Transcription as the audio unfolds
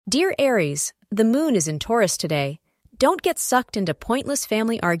Dear Aries, the moon is in Taurus today. Don't get sucked into pointless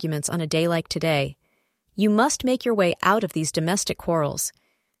family arguments on a day like today. You must make your way out of these domestic quarrels.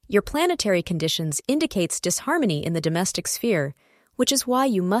 Your planetary conditions indicates disharmony in the domestic sphere, which is why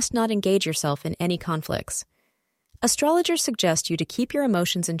you must not engage yourself in any conflicts. Astrologers suggest you to keep your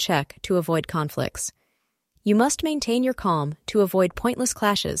emotions in check to avoid conflicts. You must maintain your calm to avoid pointless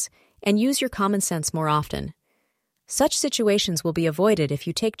clashes and use your common sense more often. Such situations will be avoided if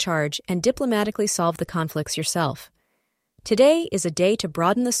you take charge and diplomatically solve the conflicts yourself. Today is a day to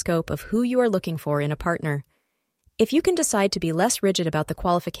broaden the scope of who you are looking for in a partner. If you can decide to be less rigid about the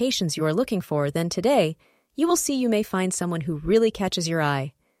qualifications you are looking for, then today, you will see you may find someone who really catches your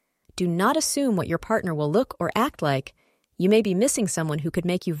eye. Do not assume what your partner will look or act like. You may be missing someone who could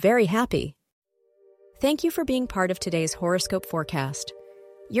make you very happy. Thank you for being part of today's horoscope forecast.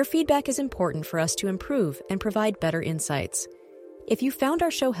 Your feedback is important for us to improve and provide better insights. If you found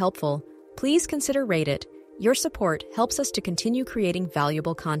our show helpful, please consider rate it. Your support helps us to continue creating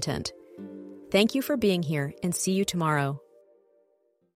valuable content. Thank you for being here and see you tomorrow.